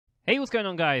Hey, what's going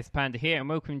on, guys? Panda here, and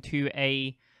welcome to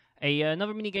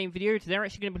another minigame video. Today I'm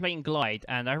actually going to be playing Glide,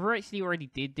 and I actually already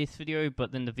did this video,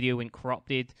 but then the video went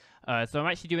corrupted, so I'm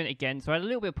actually doing it again. So I had a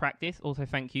little bit of practice. Also,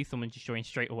 thank you, someone just joined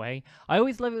straight away. I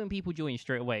always love it when people join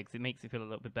straight away, because it makes it feel a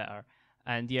little bit better.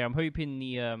 And yeah, I'm hoping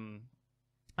the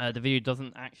video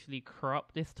doesn't actually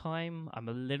corrupt this time. I'm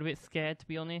a little bit scared, to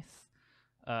be honest.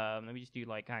 Let me just do,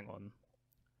 hang on.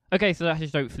 Okay, so that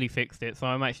just hopefully fixed it, so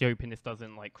I'm actually hoping this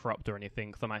doesn't, corrupt or anything,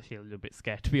 because I'm actually a little bit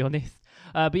scared, to be honest.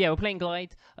 But yeah, we're playing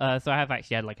Glide, so I have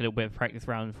actually had, a little bit of practice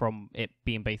round from it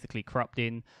being basically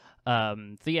corrupting.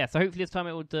 So yeah, so hopefully this time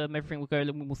it would, everything will go a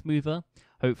little bit more smoother.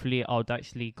 Hopefully I'll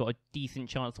actually got a decent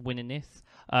chance of winning this.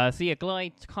 So yeah,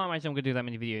 Glide, can't imagine I'm going to do that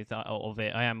many videos out of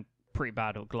it. I am pretty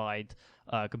bad at Glide,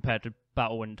 compared to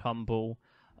Battle and Tumble.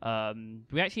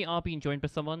 We actually are being joined by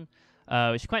someone,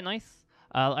 which is quite nice.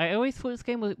 I always thought this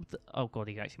game was... Oh god,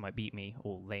 he actually might beat me.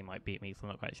 Or they might beat me, so I'm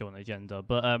not quite sure on the agenda.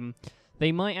 But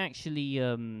they might actually...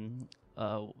 I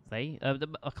can't even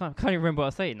remember what I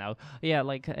was saying now. Yeah,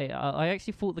 I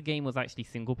actually thought the game was actually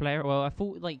single player. Well, I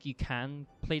thought, you can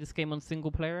play this game on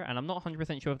single player, and I'm not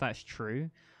 100% sure if that's true.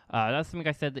 That's something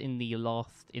I said in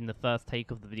the first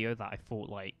take of the video, that I thought,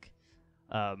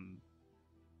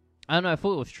 I don't know, I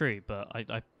thought it was true, but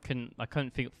I couldn't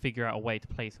figure out a way to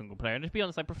play single player. And to be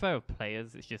honest, I prefer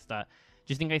players. It's just that,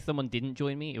 just in case someone didn't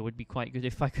join me, it would be quite good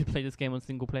if I could play this game on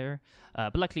single player.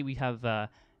 But luckily we have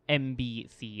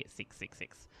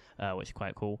MBC666, which is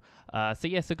quite cool. So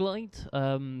yeah, so Glide,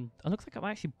 it looks like I'm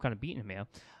actually kind of beating him here.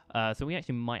 So we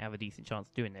actually might have a decent chance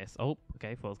of doing this. Oh,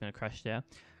 okay, thought I was going to crash there.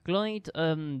 Glide,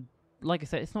 like I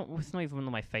said, it's not even one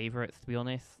of my favorites, to be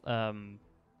honest.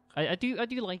 I do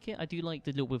like it. I do like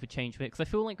the little bit of a change of it, because I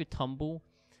feel like with Tumble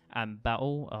and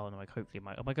Battle... Oh, no, hopefully...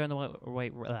 Am I going the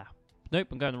right way? Nope,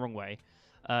 I'm going the wrong way.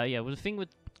 Yeah, well, the thing with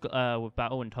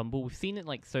Battle and Tumble, we've seen it,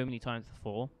 so many times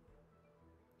before.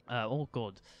 Oh,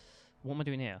 God. What am I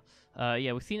doing here?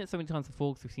 Yeah, we've seen it so many times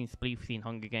before, because we've seen Spleef, we've seen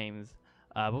Hunger Games.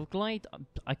 But with Glide,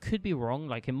 I could be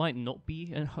wrong. It might not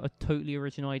be a totally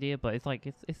original idea, but it's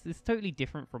totally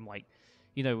different from,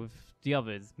 you know, with the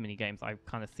others mini games I've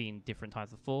kind of seen different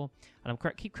times before, and I'm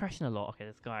keep crashing a lot. Okay,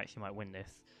 this guy actually might win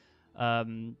this.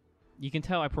 You can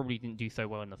tell I probably didn't do so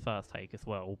well in the first take as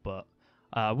well, but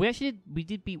we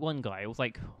did beat one guy. It was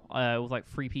like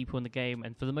 3 people in the game,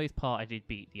 and for the most part I did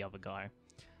beat the other guy.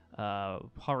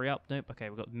 Hurry up! Nope. Okay,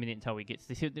 we've got a minute until we get to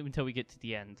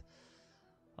the end.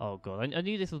 Oh god, I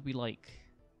knew this would be like.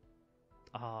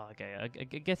 Okay. I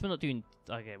guess we're not doing.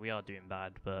 Okay, we are doing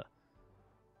bad, but.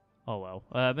 Oh well,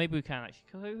 maybe we can actually.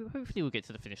 Hopefully, we'll get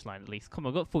to the finish line at least. Come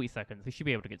on, we've got 40 seconds. We should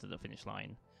be able to get to the finish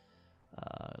line.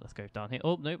 Let's go down here.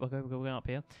 Oh nope, we're going up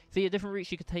here. So yeah, different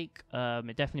routes you could take.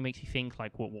 It definitely makes you think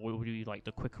what would be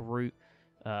the quicker route.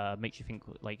 Makes you think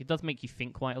it does make you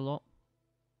think quite a lot.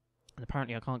 And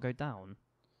apparently, I can't go down.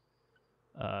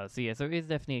 So yeah, so it is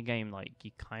definitely a game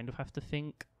you kind of have to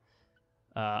think.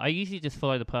 I usually just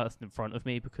follow the person in front of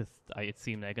me because I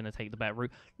assume they're going to take the better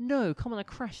route. No, come on, I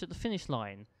crashed at the finish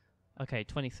line. Okay,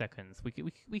 20 seconds. We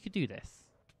could do this.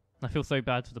 I feel so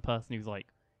bad for the person who's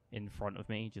in front of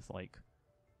me, just come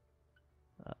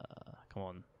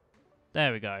on.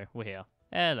 There we go. We're here.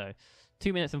 Hello.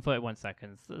 2 minutes and 31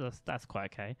 seconds. That's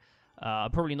quite okay.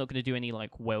 I'm probably not going to do any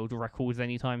world records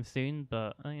anytime soon,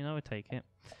 but you know, I take it.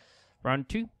 Round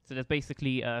 2. So there's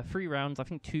basically 3 rounds. I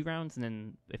think 2 rounds, and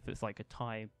then if it's a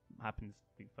tie, happens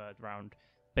the 3rd round.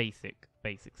 Basic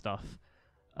stuff.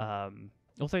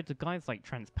 Also, the guy's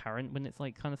transparent when it's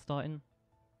kind of starting.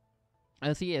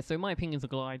 So yeah, so my opinions of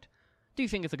Glide. Do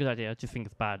think it's a good idea. I just think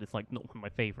it's bad. It's not one of my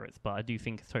favorites, but I do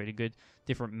think it's totally good.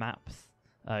 Different maps.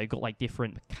 You got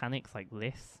different mechanics like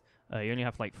this. You only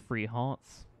have 3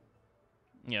 hearts.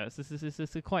 Yeah,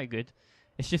 it's quite good.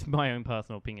 It's just my own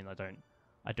personal opinion. I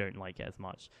don't like it as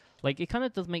much. It kind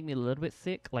of does make me a little bit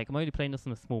sick. I'm only playing this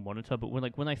on a small monitor, but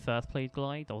when I first played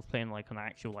Glide, I was playing on an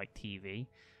actual TV,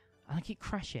 and I keep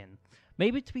crashing.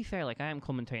 Maybe to be fair, I am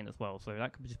commentating as well, so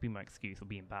that could just be my excuse for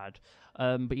being bad.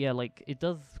 But yeah, it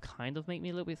does kind of make me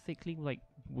a little bit sickly,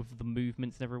 with the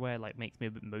movements and everywhere, makes me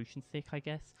a bit motion sick, I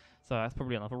guess. So that's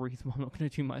probably another reason why I'm not going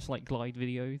to do much Glide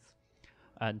videos,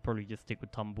 and probably just stick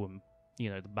with Tumble and, you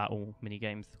know, the battle mini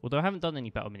games. Although I haven't done any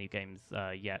battle mini games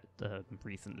yet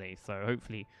recently, so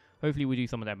hopefully we'll do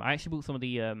some of them. I actually bought some of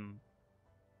the I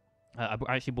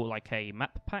actually bought a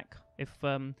map pack if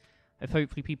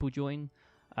hopefully people join,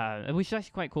 which is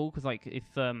actually quite cool because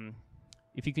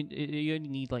if you can, you only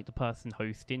need the person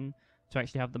hosting to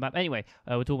actually have the map. Anyway,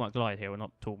 we're talking about Glide here. We're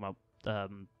not talking about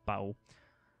battle.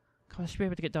 God, I should be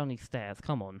able to get down these stairs.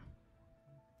 Come on,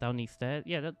 down these stairs.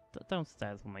 Yeah,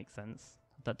 downstairs will make sense.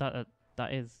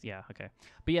 That is, yeah, okay.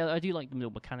 But yeah, I do like the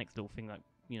little mechanics, little thing that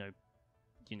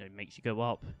makes you go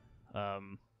up.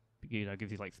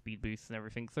 Gives you like speed boosts and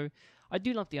everything. So I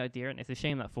do love the idea, and it's a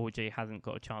shame that 4J hasn't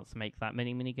got a chance to make that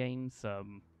many mini games.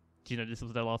 This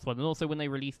was their last one, and also when they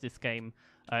released this game,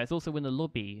 it's also when the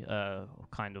lobby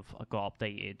kind of got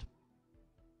updated.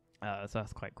 So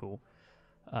that's quite cool.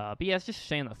 But yeah, it's just a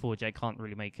shame that 4J can't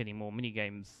really make any more mini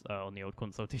games on the old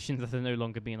console editions as they're no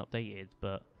longer being updated.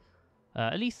 But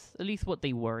at least what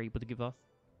they were able to give us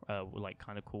were like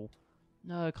kind of cool.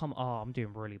 No, come on! Oh, I'm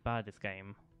doing really bad this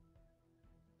game.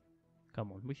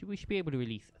 Come on, we should be able to at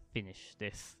least finish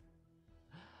this.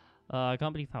 I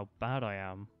can't believe how bad I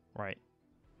am. Right,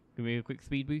 give me a quick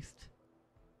speed boost.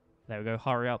 There we go.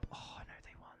 Hurry up! Oh no,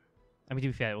 they won. I mean, to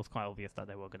be fair, it was quite obvious that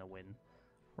they were gonna win.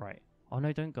 Right. Oh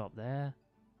no, don't go up there.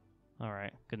 All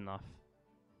right, good enough.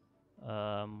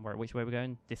 Right, which way we're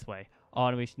going? This way. Oh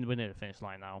no, we're near the finish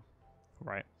line now.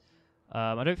 Right.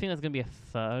 I don't think there's gonna be a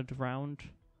third round.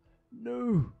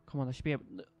 No! Come on, I should be able.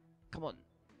 No. Come on.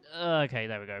 Okay,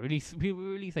 there we go. We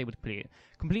were at least able to complete it.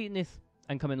 Completing this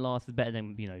and coming last is better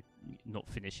than not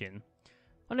finishing.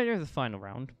 I know there's a final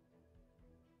round.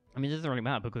 I mean, it doesn't really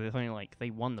matter because it's only like they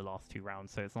won the last 2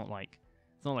 rounds, so it's not like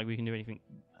we can do anything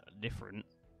different.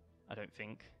 I don't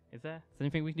think. Is there? Is there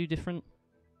anything we can do different?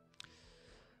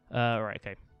 Right.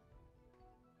 Okay.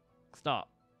 Start.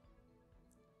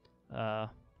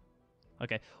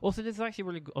 Okay. Also, this is actually a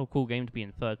really cool game to be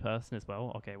in third person as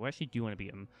well. Okay, we actually do want to beat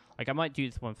them. Like, I might do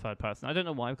this one third person. I don't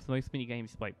know why, because most mini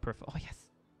games like prefer. Oh yes,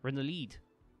 we're in the lead.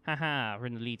 Haha, we're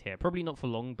in the lead here. Probably not for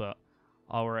long, but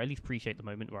I'll at least appreciate the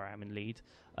moment where I am in lead.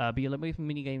 But yeah, like, most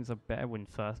mini games are better when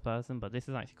first person, but this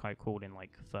is actually quite cool in like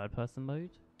third person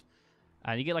mode.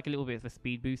 And you get like a little bit of a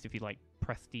speed boost if you like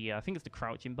press the. I think it's the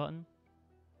crouching button.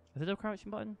 Is it a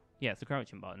crouching button? Yeah, it's the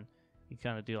crouching button. You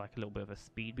kind of do like a little bit of a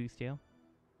speed boost here.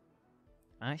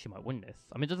 I actually might win this.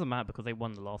 I mean, it doesn't matter because they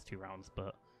won the last 2 rounds,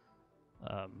 but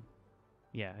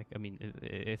yeah, I mean,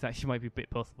 it actually might be a bit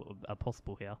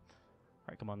possible here.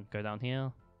 Right, come on, go down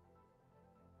here.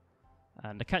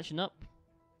 And they're catching up.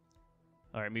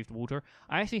 Alright, move to water.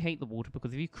 I actually hate the water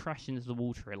because if you crash into the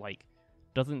water, it like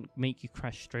doesn't make you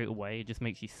crash straight away. It just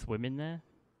makes you swim in there.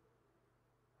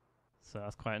 So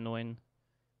that's quite annoying.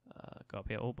 Go up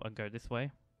here. Oh, and go this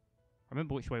way.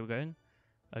 Remember which way we're going?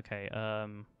 Okay, I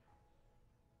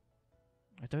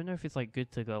don't know if it's like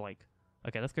good to go like.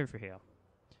 Okay, let's go through here.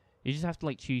 You just have to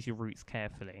like choose your routes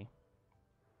carefully.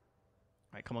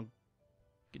 Right, come on.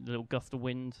 Get a little gust of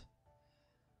wind.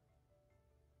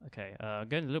 Okay,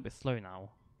 going a little bit slow now.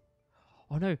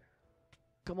 Oh no!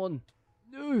 Come on!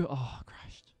 No! Oh, I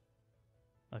crashed.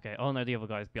 Okay, oh no, the other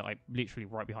guy's like literally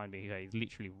right behind me. Okay, he's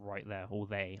literally right there. Or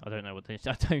they. I don't know what they.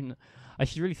 I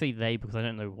should really say they because I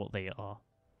don't know what they are.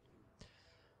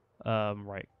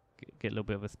 Right. Get a little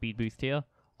bit of a speed boost here.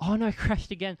 Oh no, I crashed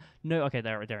again. No, okay,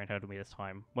 they're ahead of me this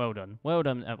time. Well done. Well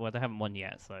done. Well, they haven't won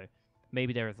yet, so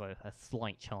maybe there is a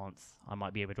slight chance I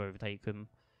might be able to overtake them.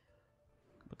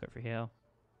 We'll go through here.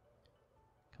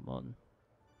 Come on.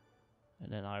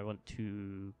 And then I want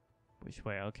to. Which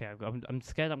way? Okay, I'm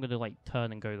scared I'm going to like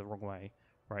turn and go the wrong way.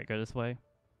 Right, go this way.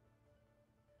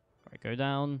 Right, go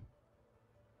down.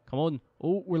 Come on.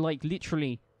 Oh, we're like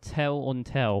literally tail on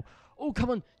tail. Oh, come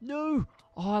on. No.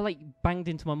 Oh, I like banged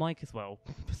into my mic as well.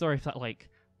 Sorry if that like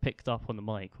picked up on the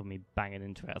mic with me banging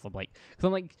into it as I'm like, because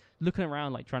I'm like looking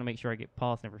around like trying to make sure I get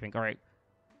past and everything. All right.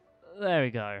 There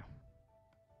we go.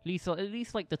 At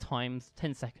least like the time's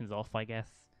 10 seconds off, I guess.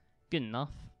 Good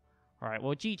enough. Alright,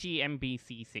 well, GG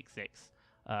MBC66.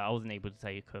 I wasn't able to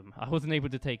take him.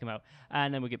 Out.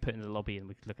 And then we get put in the lobby and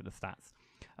we can look at the stats.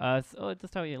 So I'll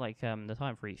just tell you, like, the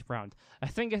time for each round.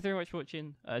 Thank you very much for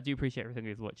watching. I do appreciate everything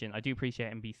who's watching. I do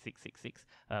appreciate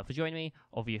MB666 for joining me.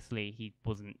 Obviously, he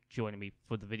wasn't joining me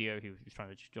for the video. He was trying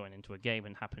to just join into a game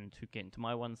and happened to get into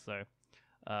my one. So,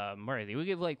 where is he? We'll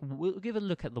give a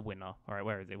look at the winner. Alright,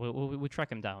 where is he? We'll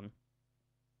track him down.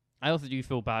 I also do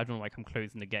feel bad when, like, I'm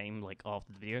closing the game, like,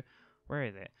 after the video. Where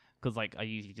is it? Because like I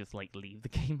usually just like leave the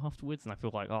game afterwards, and I feel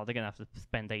like they're gonna have to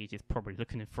spend ages probably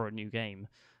looking for a new game.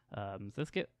 So let's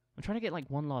get. I'm trying to get like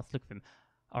one last look of him.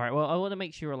 All right. Well, I want to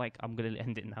make sure like I'm gonna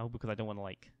end it now because I don't want to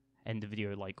like end the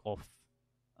video like off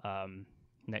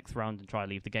next round and try to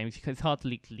leave the game because it's hard to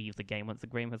leave the game once the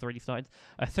game has already started.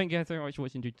 Thank you guys very much for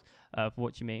watching, for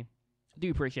watching me. I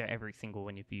do appreciate every single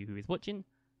one of you who is watching,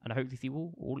 and I hope to see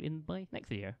you all in my next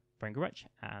video. Thank you very much,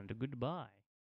 and goodbye.